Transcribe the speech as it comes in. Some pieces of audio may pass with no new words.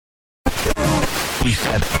We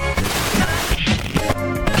said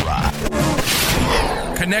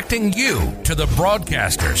connecting you to the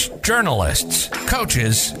broadcasters, journalists,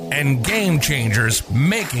 coaches, and game changers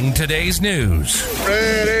making today's news.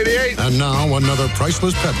 Red 88. And now another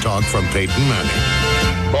priceless pep talk from Peyton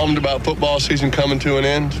Manning. Bummed about football season coming to an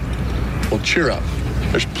end? Well, cheer up.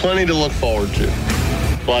 There's plenty to look forward to.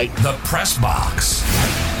 Like the Press Box.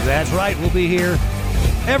 That's right. We'll be here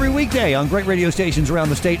every weekday on great radio stations around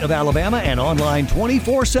the state of Alabama and online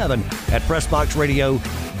 24/7 at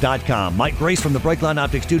PressBoxRadio.com. Mike Grace from the Breakline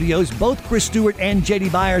Optics Studios. Both Chris Stewart and J.D.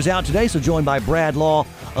 Byers out today, so joined by Brad Law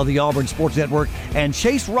of the Auburn Sports Network and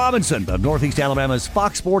Chase Robinson of Northeast Alabama's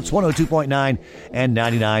Fox Sports 102.9 and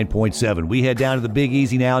 99.7. We head down to the Big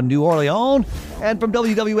Easy now, New Orleans, and from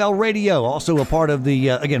WWL Radio, also a part of the,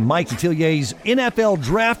 again, Mike Detillier's NFL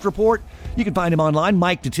Draft Report. You can find him online,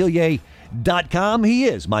 MikeDetillier.com. He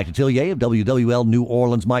is Mike Detillier of WWL New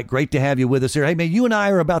Orleans. Mike, great to have you with us here. Hey, man, you and I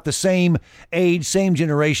are about the same age, same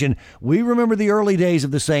generation. We remember the early days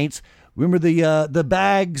of the Saints. Remember the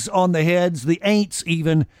bags on the heads, the Aints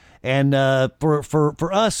even. And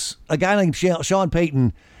for us, a guy named Sean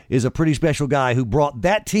Peyton is a pretty special guy who brought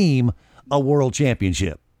that team a world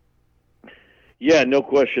championship. Yeah, no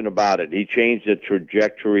question about it. He changed the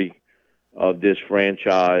trajectory of this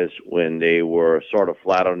franchise when they were sort of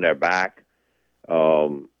flat on their back.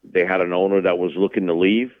 They had an owner that was looking to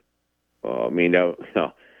leave. Okay,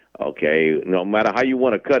 no matter how you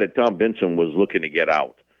want to cut it, Tom Benson was looking to get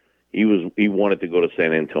out. He wanted to go to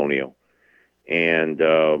San Antonio. And,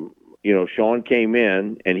 Sean came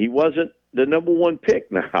in, and he wasn't the number one pick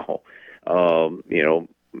now. Tom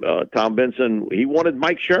Benson, he wanted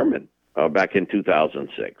Mike Sherman back in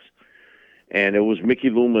 2006. And it was Mickey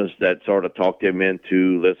Loomis that sort of talked him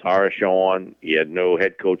into, let's hire Sean. He had no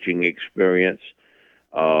head coaching experience.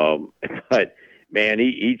 But, man,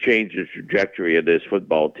 he changed the trajectory of this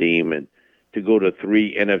football team. And to go to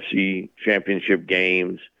 3 NFC championship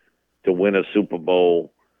games, to win a Super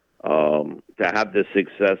Bowl, to have the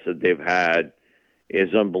success that they've had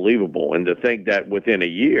is unbelievable. And to think that within a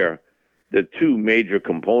year, the 2 major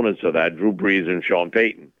components of that, Drew Brees and Sean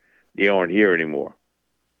Peyton, they aren't here anymore.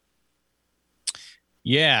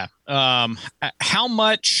 Yeah. How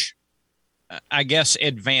much, I guess,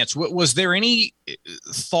 advance? Was there any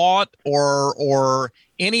thought or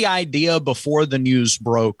any idea before the news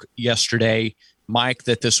broke yesterday, Mike,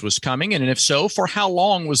 that this was coming? And if so, for how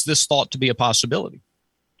long was this thought to be a possibility?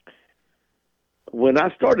 When I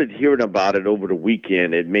started hearing about it over the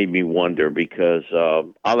weekend, it made me wonder because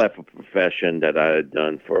I left a profession that I had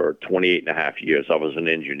done for 28 and a half years. I was an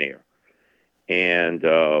engineer. And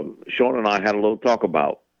Sean and I had a little talk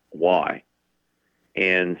about why.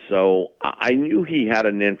 And so I knew he had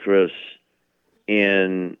an interest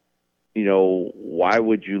in, why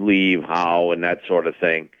would you leave, how, and that sort of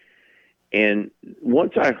thing. And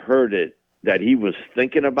once I heard it, that he was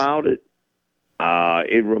thinking about it,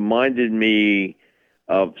 it reminded me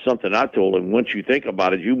of something I told him. Once you think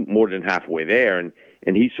about it, you're more than halfway there. And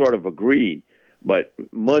he sort of agreed. But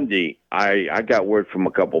Monday, I got word from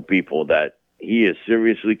a couple people that he is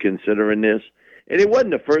seriously considering this. And it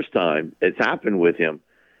wasn't the first time it's happened with him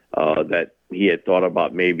that he had thought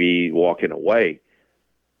about maybe walking away.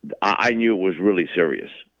 I knew it was really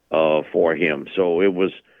serious for him. So it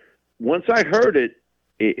was, once I heard it,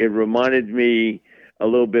 it reminded me a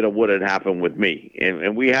little bit of what had happened with me.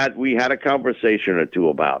 And we had a conversation or two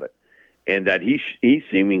about it. And that he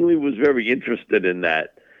seemingly was very interested in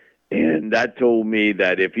that. And that told me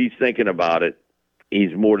that if he's thinking about it,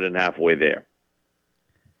 he's more than halfway there.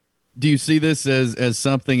 Do you see this as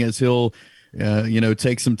something as he'll,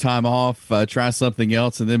 take some time off, try something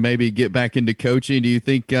else, and then maybe get back into coaching? Do you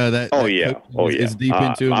think that? Is deep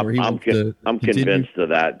into it, where he wants to I'm continue? Convinced of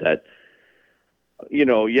that. That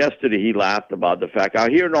yesterday he laughed about the fact I'm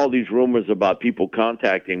hearing all these rumors about people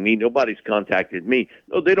contacting me. Nobody's contacted me.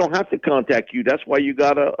 No, they don't have to contact you. That's why you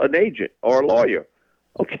got an agent or a lawyer.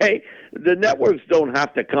 Okay, the networks don't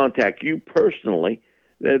have to contact you personally.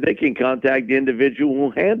 They can contact the individual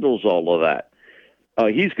who handles all of that.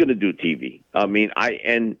 He's going to do TV.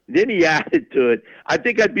 And then he added to it, I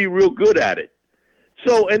think I'd be real good at it.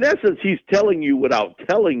 So in essence, he's telling you without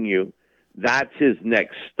telling you that's his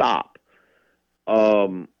next stop.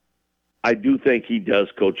 I do think he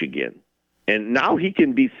does coach again. And now he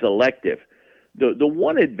can be selective. The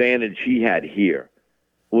one advantage he had here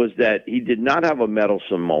was that he did not have a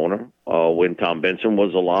meddlesome owner when Tom Benson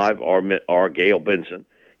was alive or Gail Benson.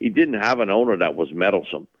 He didn't have an owner that was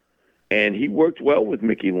meddlesome. And he worked well with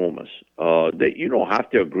Mickey Loomis. That you don't have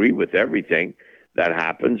to agree with everything that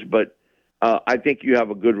happens, but I think you have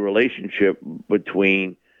a good relationship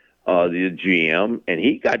between the GM, and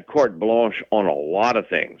he got carte blanche on a lot of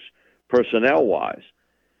things, personnel-wise.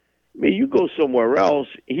 I mean, you go somewhere else,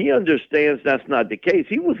 he understands that's not the case.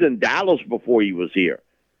 He was in Dallas before he was here.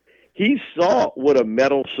 He saw what a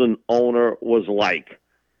meddlesome owner was like,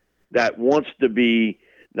 that wants to be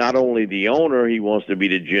not only the owner, he wants to be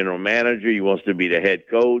the general manager, he wants to be the head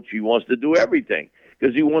coach, he wants to do everything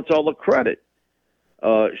because he wants all the credit.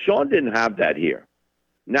 Sean didn't have that here.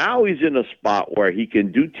 Now he's in a spot where he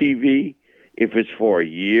can do TV if it's for a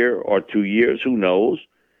year or 2 years, who knows,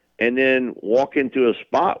 and then walk into a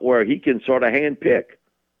spot where he can sort of handpick.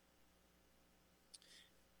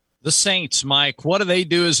 The Saints, Mike, what do they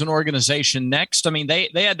do as an organization next? I mean, they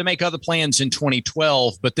had to make other plans in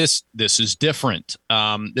 2012, but this is different.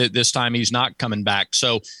 This time he's not coming back.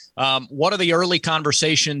 So what are the early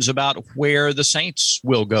conversations about where the Saints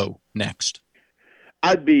will go next?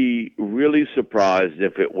 I'd be really surprised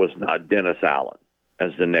if it was not Dennis Allen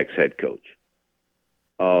as the next head coach.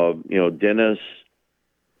 Dennis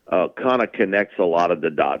kind of connects a lot of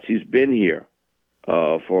the dots. He's been here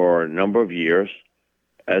for a number of years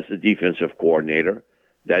as the defensive coordinator.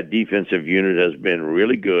 That defensive unit has been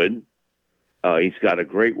really good. He's got a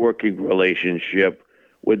great working relationship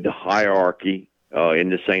with the hierarchy in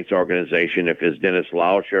the Saints organization. If it's Dennis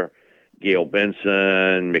Lauscher, Gail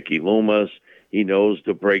Benson, Mickey Loomis, he knows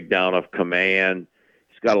the breakdown of command.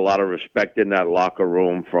 He's got a lot of respect in that locker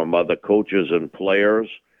room from other coaches and players.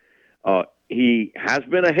 He has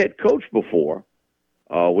been a head coach before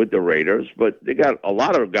with the Raiders, but they got a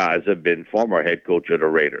lot of guys have been former head coach of the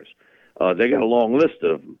Raiders. They got a long list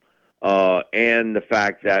of them. And the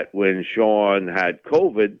fact that when Sean had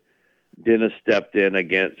COVID, Dennis stepped in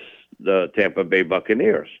against the Tampa Bay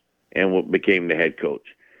Buccaneers and became the head coach.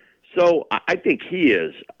 So I think he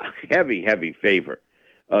is a heavy, heavy favorite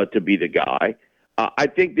to be the guy. I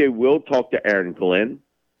think they will talk to Aaron Glenn,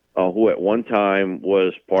 who at one time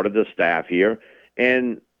was part of the staff here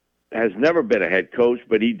and has never been a head coach,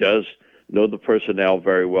 but he does know the personnel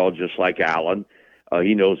very well, just like Allen.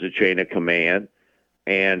 He knows the chain of command.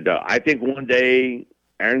 And I think one day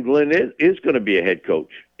Aaron Glenn is going to be a head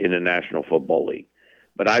coach in the National Football League.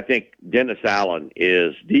 But I think Dennis Allen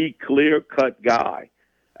is the clear-cut guy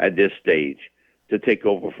at this stage to take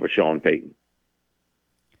over for Sean Peyton.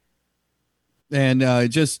 And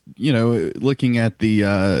looking at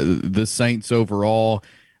the Saints overall,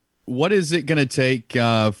 what is it going to take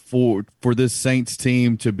for this Saints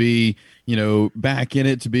team to be, back in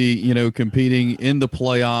it, to be, competing in the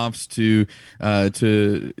playoffs, to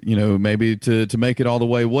maybe to make it all the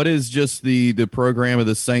way? What is just the program of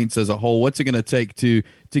the Saints as a whole? What's it going to take to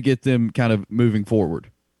get them kind of moving forward?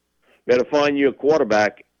 Better find you a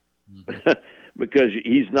quarterback because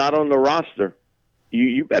he's not on the roster.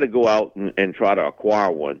 You better go out and try to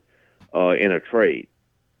acquire one in a trade.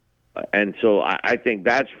 And so I think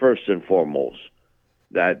that's first and foremost,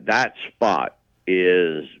 that spot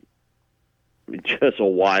is just a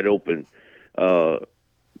wide open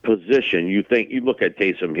position. You look at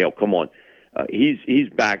Taysom Hill, come on. He's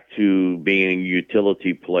back to being a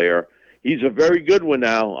utility player. He's a very good one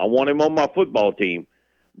now. I want him on my football team,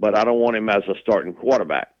 but I don't want him as a starting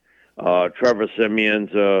quarterback. Trevor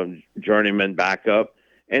Simeon's a journeyman backup,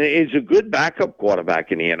 and he's a good backup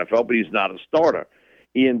quarterback in the NFL, but he's not a starter.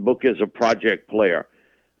 Ian Book is a project player.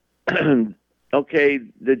 Okay,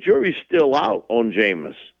 the jury's still out on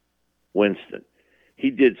Jameis Winston. He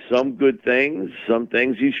did some good things, some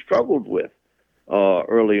things he struggled with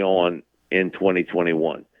early on in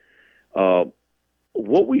 2021.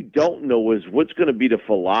 What we don't know is what's going to be the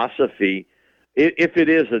philosophy if it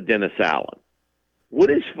is a Dennis Allen. What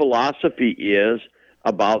his philosophy is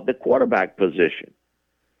about the quarterback position.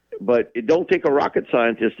 But it don't take a rocket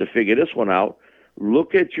scientist to figure this one out.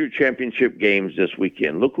 Look at your championship games this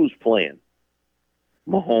weekend. Look who's playing.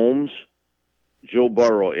 Mahomes, Joe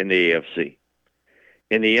Burrow in the AFC.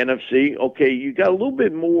 In the NFC, okay, you got a little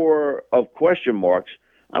bit more of question marks.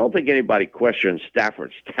 I don't think anybody questions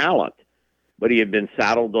Stafford's talent, but he had been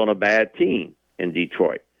saddled on a bad team in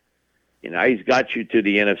Detroit. He's got you to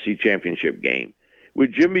the NFC championship game.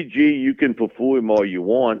 With Jimmy G, you can poo-poo him all you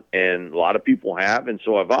want, and a lot of people have, and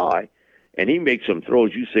so have I. And he makes some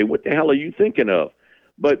throws. You say, what the hell are you thinking of?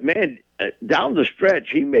 But, man, down the stretch,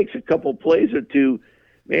 he makes a couple plays or two.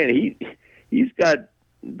 Man, he's got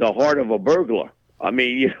the heart of a burglar. I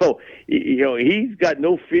mean, he's got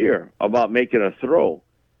no fear about making a throw.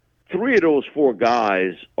 3 of those 4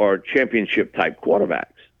 guys are championship-type quarterbacks.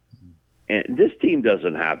 And this team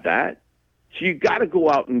doesn't have that. So you got to go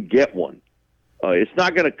out and get one. It's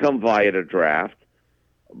not going to come via the draft.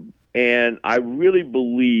 And I really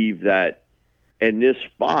believe that in this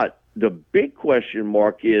spot, the big question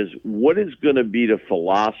mark is, what is going to be the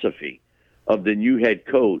philosophy of the new head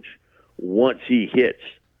coach once he hits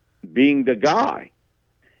being the guy?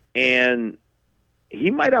 And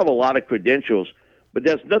he might have a lot of credentials, but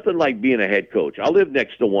there's nothing like being a head coach. I lived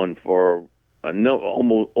next to one for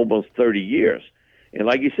almost 30 years. And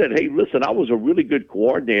like you said, hey, listen, I was a really good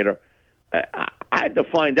coordinator. I had to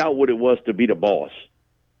find out what it was to be the boss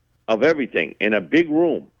of everything in a big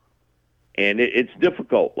room. And it's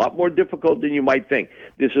difficult, a lot more difficult than you might think.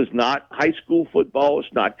 This is not high school football.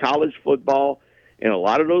 It's not college football. And a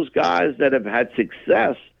lot of those guys that have had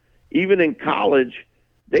success, even in college,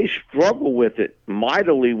 they struggle with it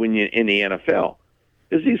mightily when you're in the NFL.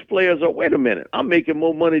 Because these players are, wait a minute, I'm making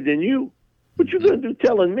more money than you. What you going to do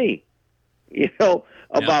telling me,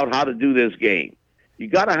 about how to do this game? You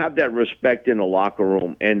got to have that respect in the locker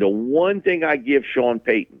room. And the one thing I give Sean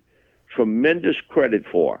Peyton tremendous credit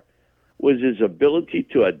for was his ability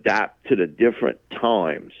to adapt to the different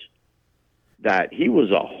times. That he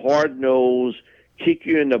was a hard-nosed, kick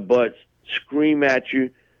you in the butt, scream at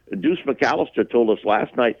you. Deuce McAllister told us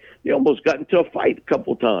last night he almost got into a fight a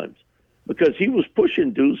couple times because he was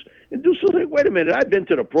pushing Deuce. And Deuce was like, wait a minute, I've been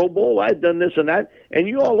to the Pro Bowl, I've done this and that, and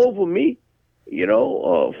you all over me,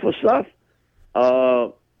 for stuff.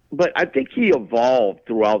 But I think he evolved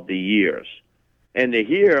throughout the years. And to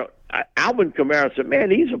hear Alvin Kamara said,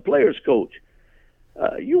 man, he's a player's coach.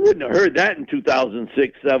 You wouldn't have heard that in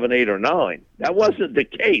 2006, 7, 8, or 9. That wasn't the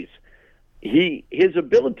case. His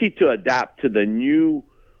ability to adapt to the new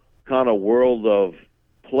kind of world of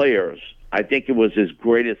players, I think it was his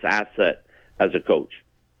greatest asset as a coach.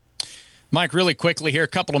 Mike, really quickly here, a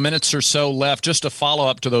couple of minutes or so left, just to follow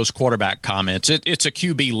up to those quarterback comments. It's a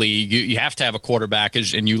QB league. You have to have a quarterback,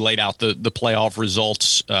 and you laid out the playoff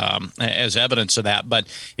results as evidence of that. But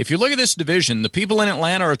if you look at this division, the people in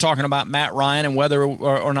Atlanta are talking about Matt Ryan and whether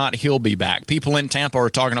or not he'll be back. People in Tampa are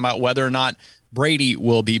talking about whether or not Brady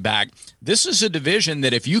will be back. This is a division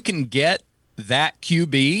that if you can get that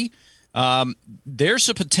QB, there's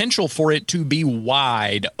a potential for it to be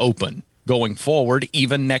wide open going forward,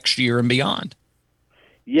 even next year and beyond.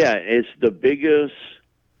 Yeah, it's the biggest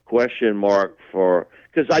question mark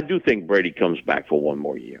because I do think Brady comes back for one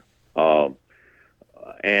more year.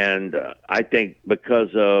 And I think because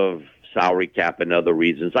of salary cap and other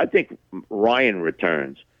reasons, I think Ryan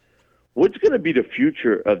returns. What's going to be the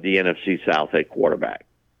future of the NFC South at quarterback?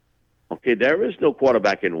 Okay, there is no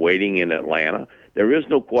quarterback in waiting in Atlanta. There is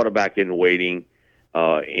no quarterback in waiting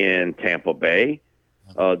in Tampa Bay.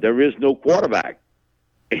 There is no quarterback,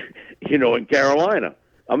 in Carolina.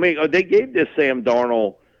 I mean, they gave this Sam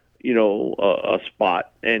Darnold, a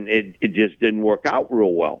spot, and it just didn't work out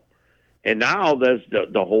real well. And now there's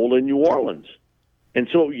the hole in New Orleans. And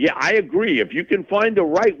so, yeah, I agree. If you can find the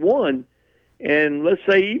right one, and let's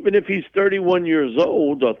say even if he's 31 years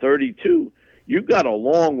old or 32, you've got a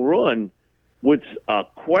long run with a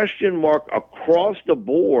question mark across the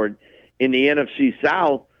board in the NFC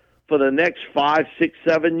South for the next 5, 6,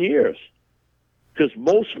 7 years. Because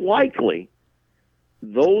most likely,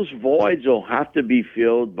 those voids will have to be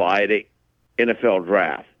filled by the NFL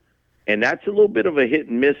draft. And that's a little bit of a hit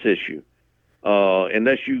and miss issue,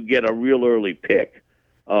 unless you get a real early pick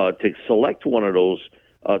to select one of those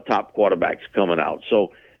top quarterbacks coming out.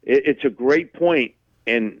 So it's a great point,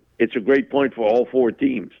 and it's a great point for all four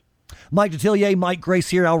teams. Mike Detillier, Mike Grace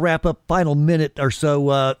here. I'll wrap up final minute or so.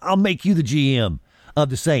 I'll make you the GM of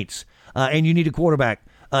the Saints, and you need a quarterback.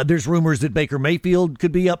 There's rumors that Baker Mayfield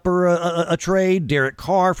could be up for a trade. Derek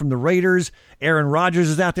Carr from the Raiders. Aaron Rodgers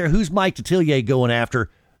is out there. Who's Mike Detillier going after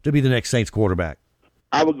to be the next Saints quarterback?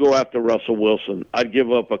 I would go after Russell Wilson. I'd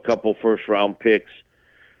give up a couple first-round picks,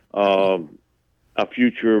 a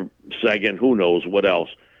future second, who knows what else.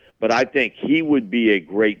 But I think he would be a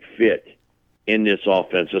great fit in this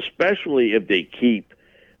offense, especially if they keep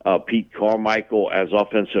Pete Carmichael as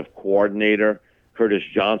offensive coordinator, Curtis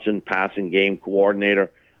Johnson passing game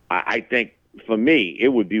coordinator. I think, for me, it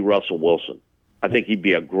would be Russell Wilson. I think he'd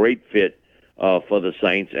be a great fit for the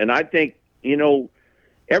Saints. And I think,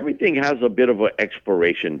 everything has a bit of an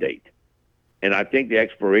expiration date. And I think the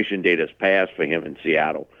expiration date has passed for him in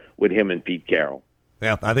Seattle with him and Pete Carroll.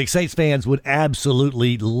 Yeah, I think Saints fans would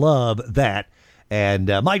absolutely love that. And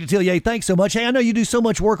Mike Detillier, thanks so much. Hey, I know you do so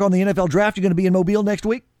much work on the NFL draft. You're going to be in Mobile next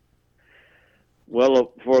week?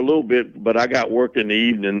 Well, for a little bit, but I got work in the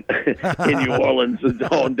evening in New Orleans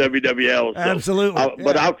on WWL. So, absolutely.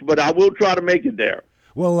 But I will try to make it there.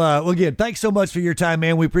 Well, again, thanks so much for your time,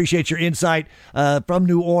 man. We appreciate your insight from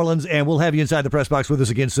New Orleans, and we'll have you inside the press box with us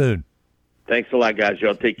again soon. Thanks a lot, guys.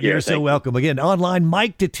 Y'all take care. You're so welcome. Again, online,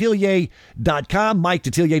 MikeDetillier.com.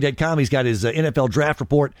 MikeDetillier.com. He's got his NFL draft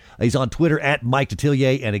report. He's on Twitter at Mike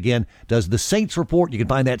Detillier, and again, does the Saints report. You can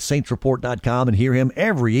find that saintsreport.com and hear him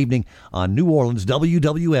every evening on New Orleans,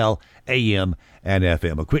 WWL, AM, and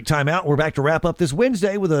FM. A quick timeout. We're back to wrap up this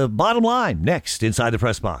Wednesday with a bottom line next inside the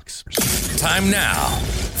press box. Time now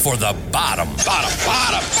for the bottom.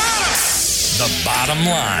 The bottom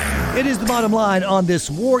line. It is the bottom line on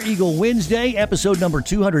this War Eagle Wednesday, episode number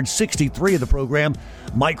 263 of the program.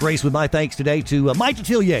 Mike Grace with my thanks today to Mike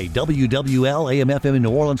Detillier, WWL, AM/FM in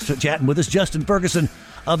New Orleans, chatting with us. Justin Ferguson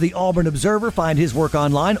of the Auburn Observer. Find his work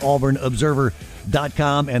online,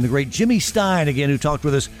 auburnobserver.com. And the great Jimmy Stein, again, who talked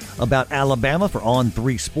with us about Alabama for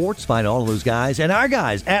On3 Sports. Find all of those guys. And our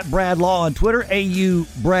guys, at Brad Law on Twitter, AU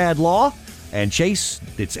Brad Law. And Chase,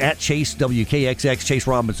 it's at Chase WKXX, Chase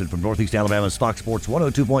Robinson from Northeast Alabama's Fox Sports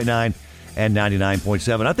 102.9 and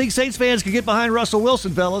 99.7. I think Saints fans could get behind Russell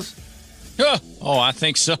Wilson, fellas. Oh, I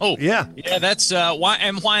think so. Yeah. Yeah, that's why,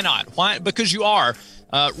 and why not? Why? Because you are,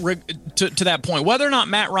 to that point, whether or not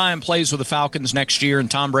Matt Ryan plays with the Falcons next year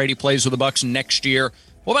and Tom Brady plays with the Bucs next year,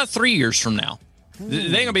 what about 3 years from now? They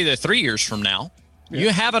ain't going to be there 3 years from now. Yeah. You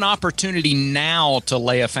have an opportunity now to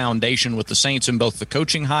lay a foundation with the Saints in both the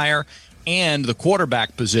coaching hire and the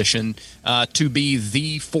quarterback position to be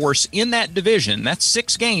the force in that division. That's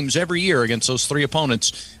 6 games every year against those 3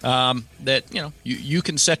 opponents that, you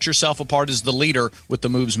can set yourself apart as the leader with the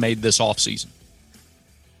moves made this offseason.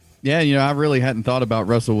 Yeah, I really hadn't thought about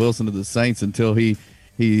Russell Wilson to the Saints until he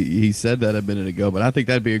said that a minute ago. But I think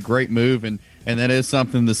that'd be a great move, and that is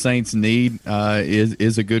something the Saints need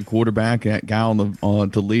is a good quarterback, a guy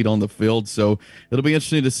on to lead on the field. So it'll be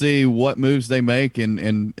interesting to see what moves they make,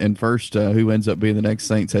 and first who ends up being the next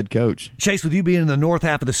Saints head coach. Chase, with you being in the north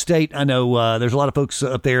half of the state, I know there's a lot of folks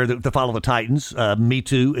up there that follow the Titans. Me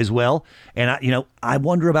too, as well. And I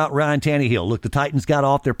wonder about Ryan Tannehill. Look, the Titans got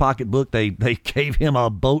off their pocketbook. They gave him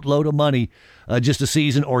a boatload of money just a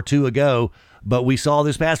season or 2 ago. But we saw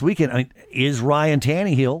this past weekend. Is Ryan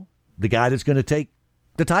Tannehill the guy that's going to take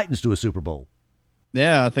the Titans to a Super Bowl?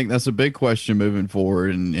 Yeah, I think that's a big question moving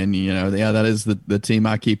forward. And that is the team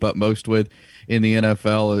I keep up most with in the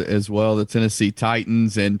NFL as well, the Tennessee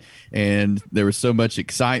Titans. And there was so much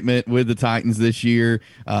excitement with the Titans this year,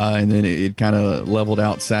 and then it kind of leveled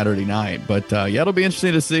out Saturday night. But, it'll be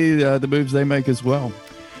interesting to see the moves they make as well.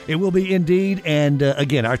 It will be indeed. And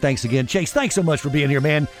again, our thanks again. Chase, thanks so much for being here,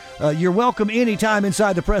 man. You're welcome anytime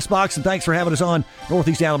inside the press box, and thanks for having us on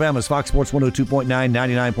Northeast Alabama's Fox Sports 102.9,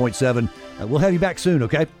 99.7. We'll have you back soon,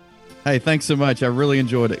 okay? Hey, thanks so much. I really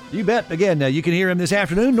enjoyed it. You bet. Again, you can hear him this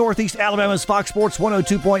afternoon, Northeast Alabama's Fox Sports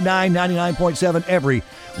 102.9, 99.7 every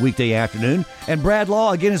weekday afternoon. And Brad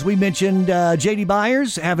Law, again, as we mentioned, J.D.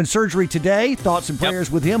 Byers having surgery today. Thoughts and prayers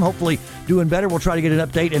with him. Hopefully doing better. We'll try to get an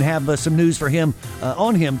update and have some news for him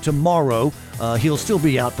on him tomorrow. He'll still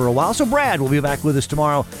be out for a while. So Brad will be back with us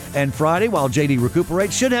tomorrow and Friday while J.D.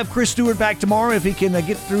 recuperates. Should have Chris Stewart back tomorrow if he can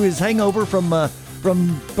get through his hangover from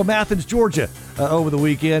Athens, Georgia over the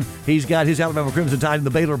weekend. He's got his Alabama Crimson Tide and the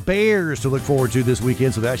Baylor Bears to look forward to this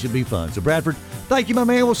weekend, so that should be fun. So Bradford, thank you, my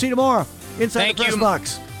man. We'll see you tomorrow inside the press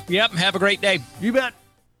box. Yep, have a great day. You bet.